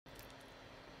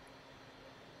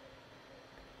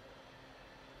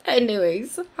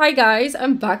Anyways, hi guys,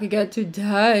 I'm back again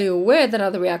today with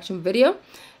another reaction video,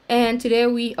 and today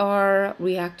we are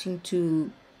reacting to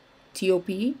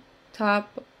TOP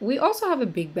top. We also have a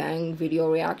Big Bang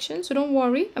video reaction, so don't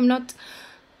worry, I'm not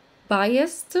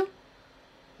biased.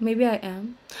 Maybe I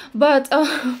am, but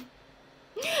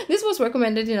this was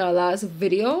recommended in our last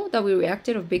video that we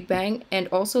reacted of Big Bang, and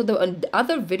also the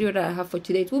other video that I have for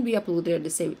today, it will be uploaded at the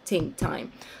same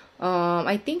time.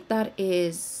 I think that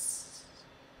is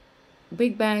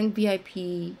Big Bang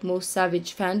VIP Most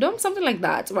Savage Fandom, something like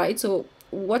that, right? So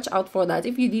watch out for that.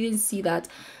 If you didn't see that,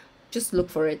 just look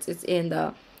for it. It's in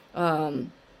the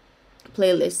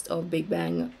playlist of Big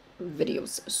Bang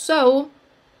videos. So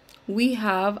we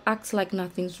have Acts Like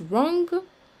Nothing's Wrong,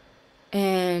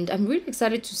 and I'm really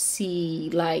excited to see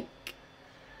like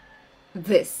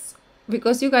this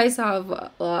because you guys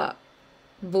have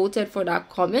voted for that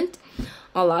comment.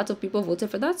 A lot of people voted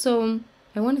for that, so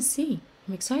I want to see.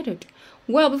 I'm excited.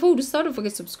 Well, before we start, don't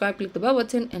forget to subscribe, click the bell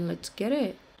button, and let's get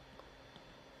it.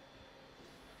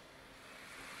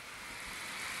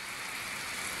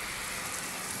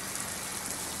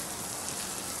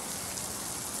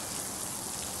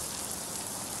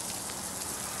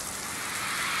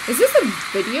 Is this a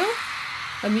video?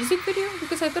 A music video?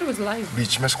 Because I thought it was live. 우리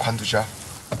이쯤에서 관두자.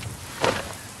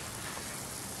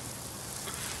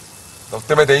 너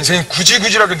때문에 내 인생이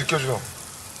구질구질하게 느껴져.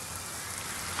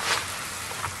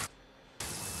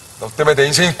 너 때문에 내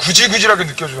인생이 구질구질하게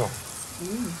느껴져.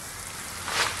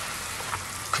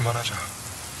 그만하자.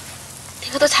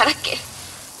 내가 더 잘할게.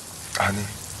 아니,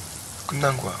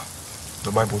 끝난 거야.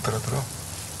 너 말 못 알아들어?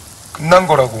 끝난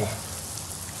거라고.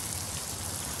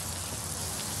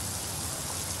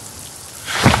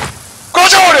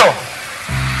 꺼져버려!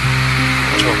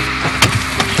 꺼져.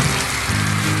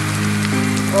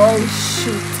 Oh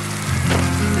shoot.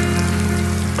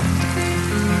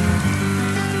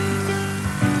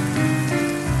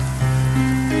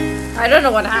 I don't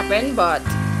know what happened, but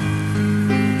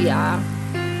yeah,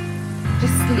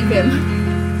 just leave him.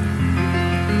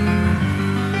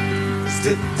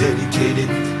 Dedicated.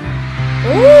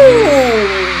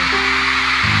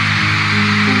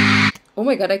 Oh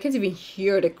my god, I can't even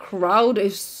hear. The crowd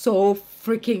is so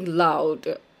freaking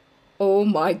loud. Oh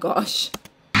my gosh.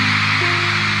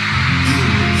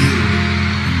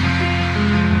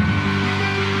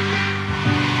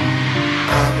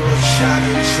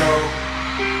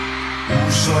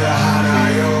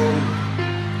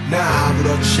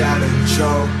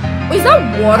 Is that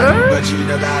water?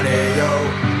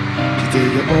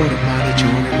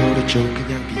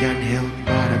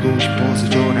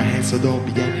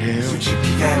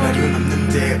 솔직히 할 말은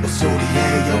없는데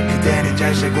옷소리예요. 그대는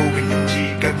잘 살고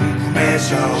있는지가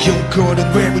궁금해서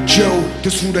용건은 왜 묻죠? 또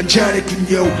술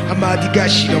한잔했군요. 한마디가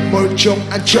싫어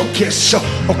멀쩡한 척했어.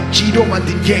 억지로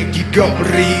만든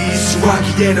얘기거리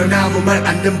수화기에는 아무 말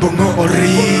않는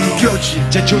벙어리 구겨진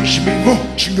자존심이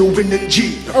뭐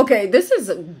중요했는지. Okay, this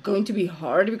is going to be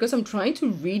hard because I'm trying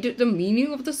to read the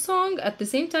meaning of the song. At the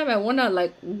same time, I wanna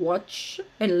like watch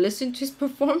and listen to his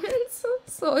performance.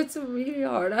 So it's really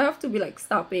hard. I have to be like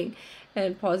stopping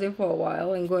and pausing for a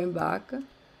while and going back.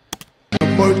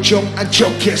 멀쩡한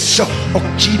척했어.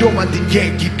 억지로 만든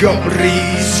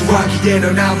얘기거리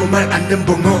수화기에는 아무 말 않는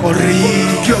벙어리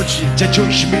구겨진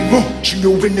자존심이 뭐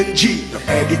중요했는지.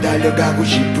 너에게 달려가고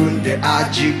싶은데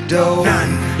아직도 난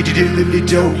이리를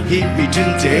늘리도 힘이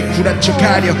든데 쿨한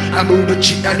척하려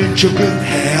아무렇지 않은 척은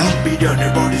해요.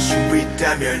 미련을 버릴 수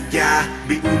있다면 야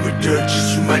미움을 떨칠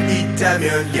수만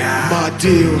있다면 야 My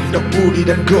deal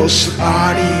너뿐이란 것을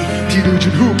아니 뒤를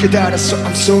준 후 깨달았어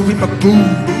I'm sorry my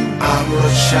boo.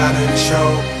 아무렇지 않은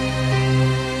척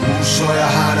웃어야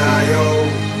하나요?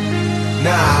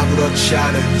 나 아무렇지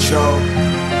않은 척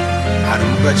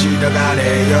하루가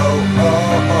지나가네요.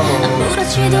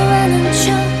 아무렇지도 않은 척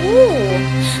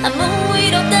아무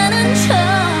일 없다는 척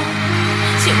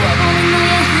지워보는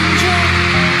너의 흔적.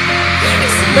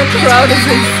 The crowd is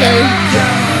insane.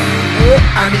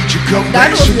 I need you come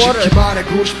back. 솔직히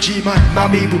말하고 싶지만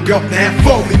맘이 무겁네.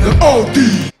 Falling on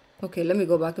OD. Okay, let me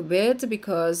go back a bit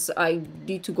because I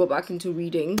need to go back into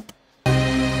reading.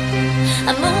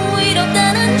 아무 일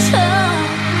없다는 척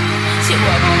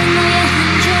지워보는 너의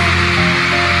흔적.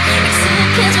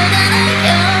 익숙해져가나요.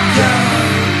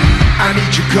 I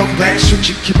need you come back.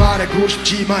 솔직히 말하고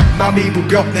싶지만 맘이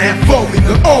무겁네. Falling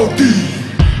on OD.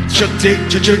 절대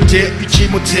잊지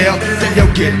못해.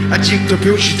 달려긴 아직도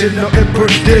표시된 너의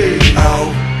birthday.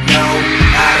 Oh no,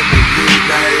 I don't believe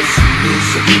나의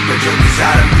숨이 빠져든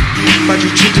사람들이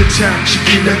마주친 듯한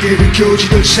신기하게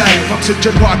느껴지던 사이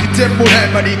확선전 화기 때문에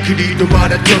할 말이 그리도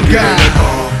많았던가.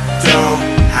 또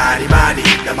하니 많이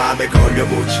나 맘에 걸려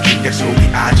못 지킨 약속이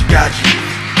아직까지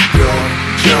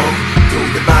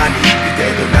영영도 많이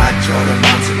그때도 나처럼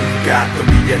맘속가 또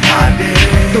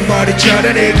미안하네 너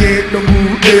말했잖아 내게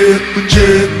너무해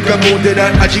문제가 뭔데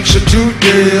난 아직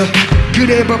서투래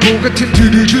그래 바보 같은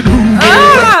들으준 후회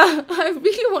I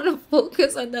really want to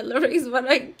focus on the lyrics, but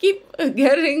I keep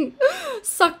getting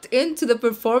sucked into the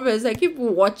performance. I keep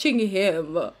watching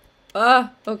him.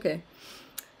 Okay.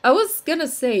 I was gonna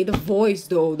say the voice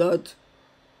though, that...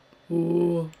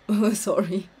 Ooh,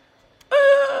 sorry.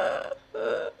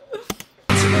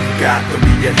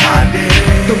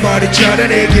 너 말했잖아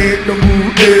내게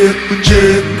너무해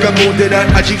문제가 뭔데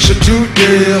난 아직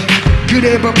서투래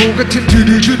그래 바보 같은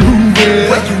들으준 후회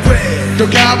너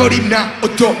가버림 나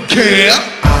어떡해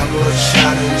아무렇지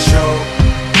않은 척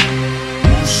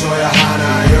웃어야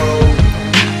하나요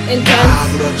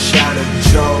아무렇지 않은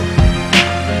척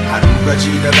하루가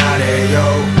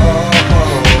지나가네요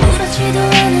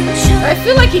I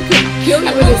feel like he could kill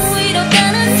you with his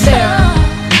stare.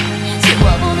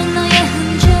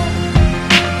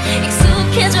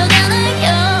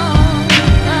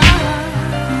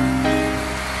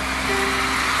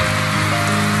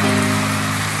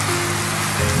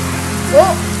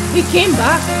 Oh, he came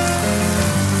back.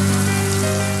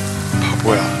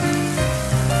 바보야.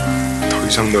 더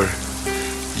이상 널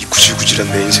이 구질구질한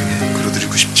내 인생에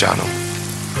끌어들이고 싶지 않아.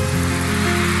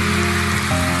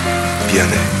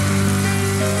 미안해.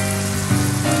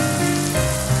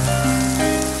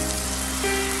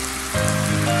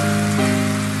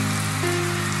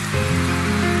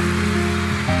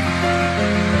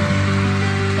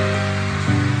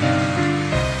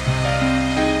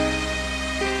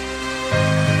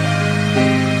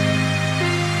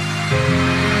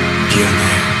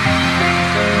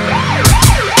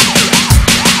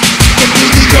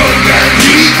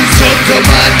 더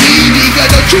많이 네가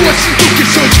더 좋았으면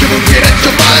좋겠어 지금은 계란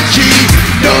좀 많지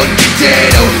넌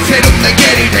그대로 새로운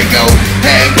날개를 달고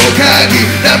행복하기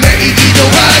남의 이기도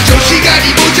하죠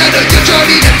시간이 모자라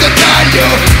여전히 난 더 달려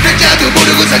날짜도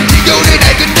모르고 산지요래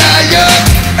날 끝날려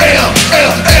에어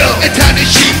애타는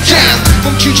심장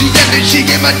멈추지 않는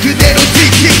시계만 그대로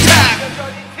틱틱탁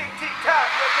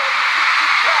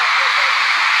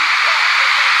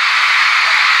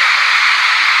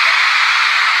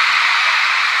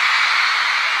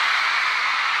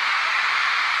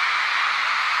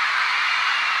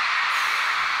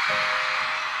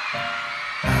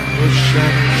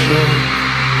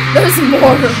There's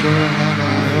more.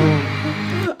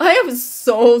 I am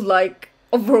so like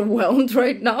overwhelmed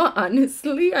right now,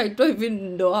 honestly. I don't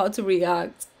even know how to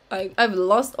react. I've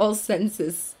lost all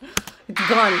senses. It's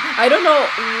gone. I don't know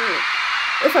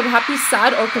if I'm happy,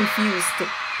 sad, or confused.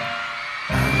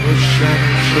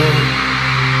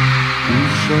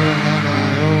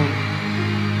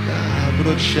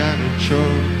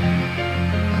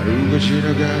 하루가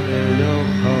지나가네요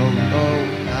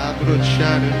아무렇지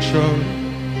않은 척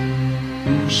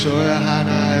웃어야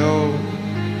하나요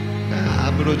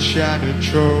아무렇지 않은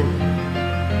척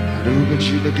하루가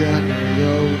지나가네요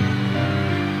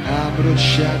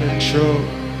아무렇지 않은 척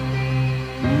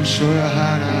웃어야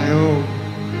하나요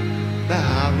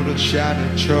아무렇지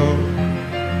않은 척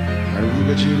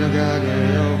하루가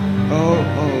지나가네요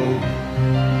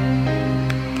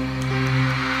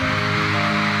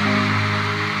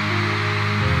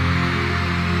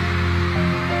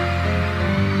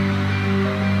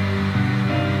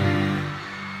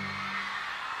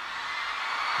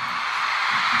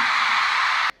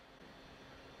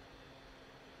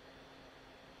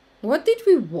What did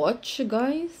we watch,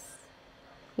 guys?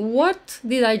 What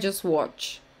did I just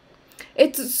watch?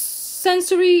 It's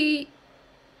sensory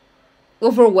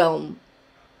overwhelm.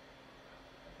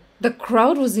 The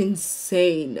crowd was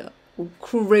insane.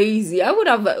 Crazy. I would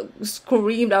have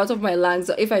screamed out of my lungs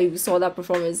if I saw that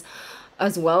performance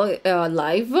as well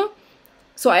live.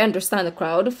 So I understand the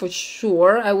crowd for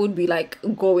sure. I would be like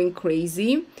going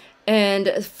crazy.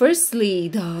 And firstly,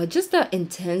 just the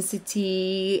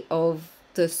intensity of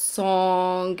the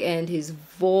song and his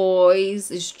voice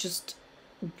is just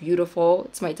beautiful.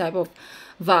 It's my type of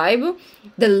vibe.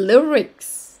 The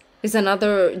lyrics is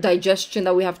another digestion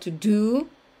that we have to do,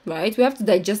 right? We have to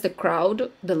digest the crowd,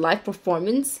 the live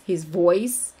performance, his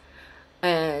voice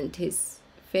and his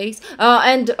face,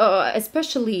 and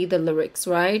especially the lyrics,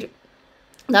 right?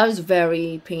 That was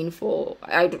very painful.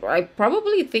 I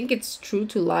probably think it's true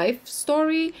to life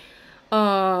story,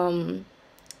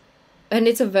 and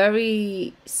it's a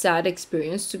very sad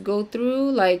experience to go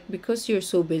through, like, because you're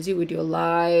so busy with your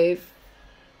life,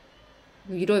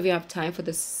 you don't even have time for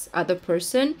this other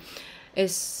person.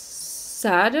 It's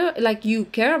sad, like you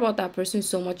care about that person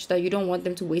so much that you don't want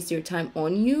them to waste your time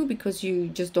on you because you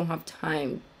just don't have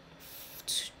time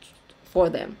for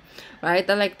them, right?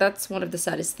 That, like, that's one of the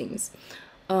saddest things.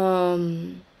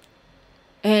 And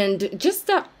just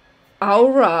the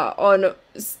aura on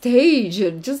stage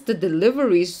and just the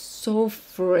delivery is so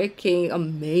freaking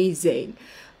amazing.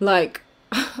 Like,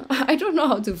 I don't know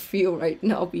how to feel right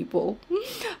now, people.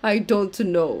 I don't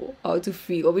know how to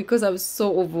feel because I'm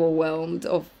so overwhelmed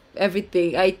of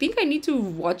everything. I think I need to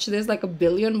watch this like a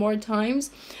billion more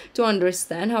times to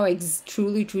understand how I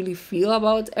truly feel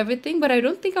about everything, but I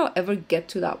don't think I'll ever get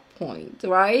to that point,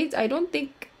 right? I don't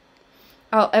think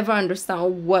I'll ever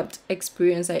understand what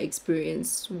experience I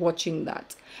experienced watching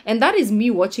that. And that is me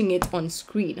watching it on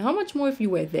screen. How much more if you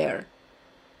were there?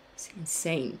 It's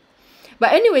insane.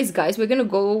 But anyways, guys, we're gonna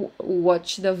go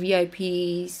watch the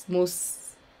VIP's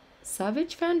Most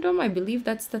Savage Fandom. I believe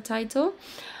that's the title.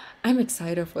 I'm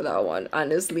excited for that one,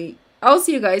 honestly. I'll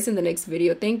see you guys in the next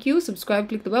video. Thank you. Subscribe,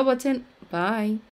 click the bell button. Bye.